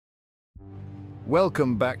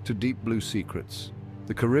Welcome back to Deep Blue Secrets.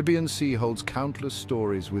 The Caribbean Sea holds countless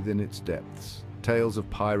stories within its depths. Tales of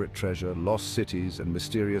pirate treasure, lost cities, and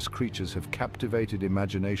mysterious creatures have captivated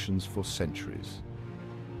imaginations for centuries.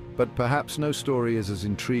 But perhaps no story is as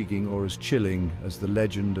intriguing or as chilling as the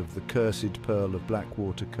legend of the cursed pearl of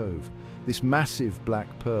Blackwater Cove. This massive black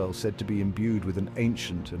pearl, said to be imbued with an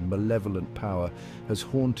ancient and malevolent power, has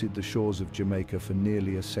haunted the shores of Jamaica for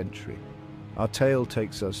nearly a century. Our tale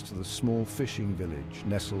takes us to the small fishing village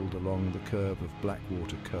nestled along the curve of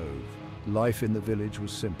Blackwater Cove. Life in the village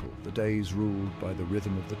was simple, the days ruled by the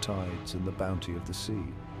rhythm of the tides and the bounty of the sea.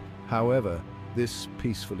 However, this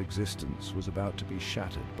peaceful existence was about to be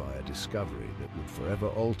shattered by a discovery that would forever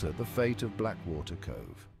alter the fate of Blackwater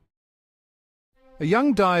Cove. A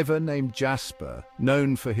young diver named Jasper,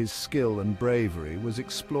 known for his skill and bravery, was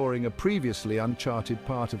exploring a previously uncharted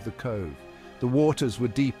part of the cove. The waters were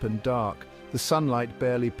deep and dark, the sunlight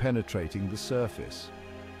barely penetrating the surface.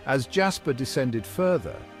 As Jasper descended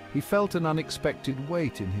further, he felt an unexpected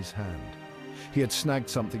weight in his hand. He had snagged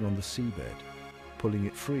something on the seabed. Pulling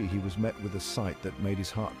it free, he was met with a sight that made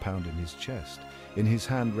his heart pound in his chest. In his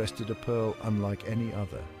hand rested a pearl unlike any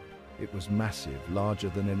other. It was massive, larger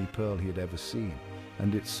than any pearl he had ever seen,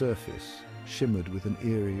 and its surface shimmered with an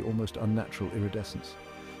eerie, almost unnatural iridescence.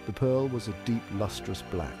 The pearl was a deep, lustrous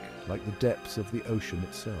black, like the depths of the ocean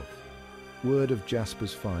itself. Word of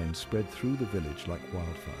Jasper's find spread through the village like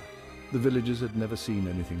wildfire. The villagers had never seen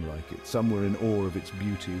anything like it. Some were in awe of its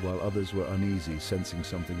beauty, while others were uneasy, sensing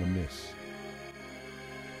something amiss.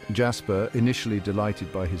 Jasper, initially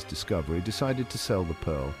delighted by his discovery, decided to sell the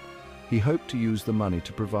pearl. He hoped to use the money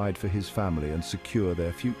to provide for his family and secure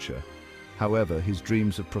their future. However, his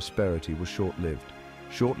dreams of prosperity were short-lived.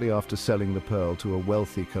 Shortly after selling the pearl to a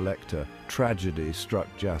wealthy collector, tragedy struck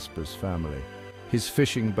Jasper's family. His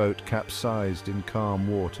fishing boat capsized in calm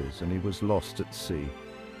waters and he was lost at sea.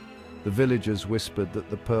 The villagers whispered that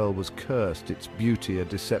the pearl was cursed, its beauty a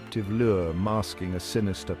deceptive lure masking a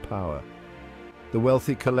sinister power. The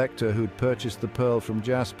wealthy collector who'd purchased the pearl from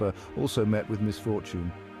Jasper also met with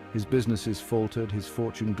misfortune. His businesses faltered, his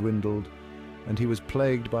fortune dwindled, and he was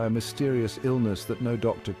plagued by a mysterious illness that no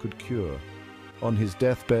doctor could cure. On his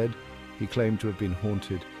deathbed, he claimed to have been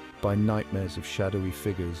haunted by nightmares of shadowy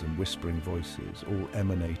figures and whispering voices, all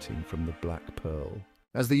emanating from the black pearl.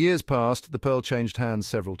 As the years passed, the pearl changed hands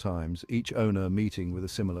several times, each owner meeting with a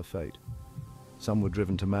similar fate. Some were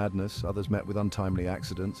driven to madness, others met with untimely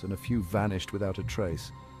accidents, and a few vanished without a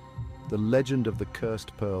trace. The legend of the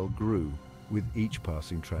cursed pearl grew with each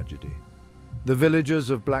passing tragedy. The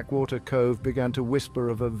villagers of Blackwater Cove began to whisper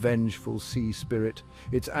of a vengeful sea spirit,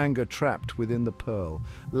 its anger trapped within the pearl,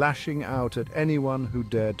 lashing out at anyone who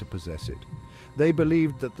dared to possess it. They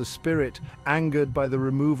believed that the spirit, angered by the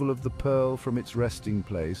removal of the pearl from its resting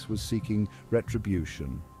place, was seeking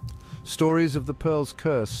retribution. Stories of the pearl's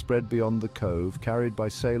curse spread beyond the cove, carried by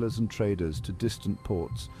sailors and traders to distant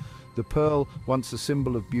ports. The pearl, once a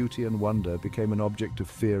symbol of beauty and wonder, became an object of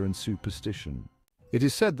fear and superstition. It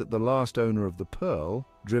is said that the last owner of the pearl,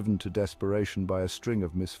 driven to desperation by a string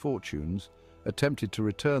of misfortunes, attempted to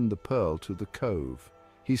return the pearl to the cove.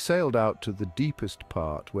 He sailed out to the deepest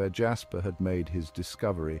part where Jasper had made his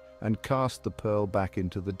discovery and cast the pearl back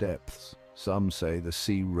into the depths. Some say the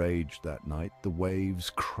sea raged that night, the waves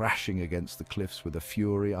crashing against the cliffs with a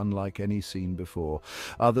fury unlike any seen before.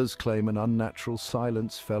 Others claim an unnatural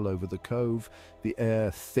silence fell over the cove, the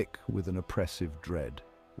air thick with an oppressive dread.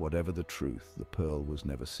 Whatever the truth, the pearl was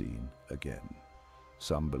never seen again.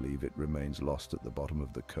 Some believe it remains lost at the bottom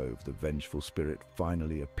of the cove, the vengeful spirit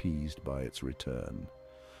finally appeased by its return.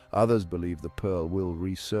 Others believe the pearl will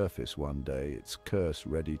resurface one day, its curse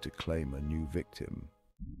ready to claim a new victim.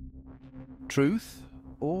 Truth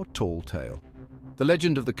or tall tale? The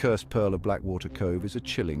legend of the cursed pearl of Blackwater Cove is a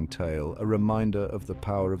chilling tale, a reminder of the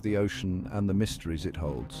power of the ocean and the mysteries it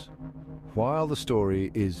holds. While the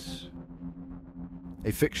story is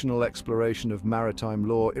a fictional exploration of maritime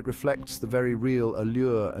lore, it reflects the very real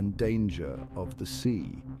allure and danger of the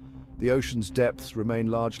sea. The ocean's depths remain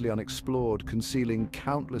largely unexplored, concealing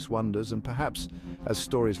countless wonders and perhaps, as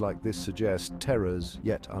stories like this suggest, terrors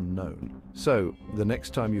yet unknown. So, the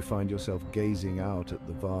next time you find yourself gazing out at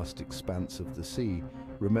the vast expanse of the sea,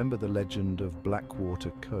 remember the legend of Blackwater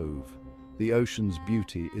Cove. The ocean's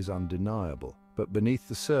beauty is undeniable, but beneath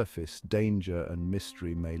the surface, danger and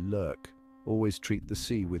mystery may lurk. Always treat the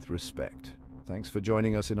sea with respect. Thanks for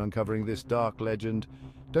joining us in uncovering this dark legend.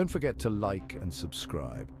 Don't forget to like and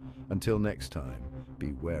subscribe. Until next time,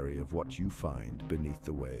 be wary of what you find beneath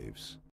the waves.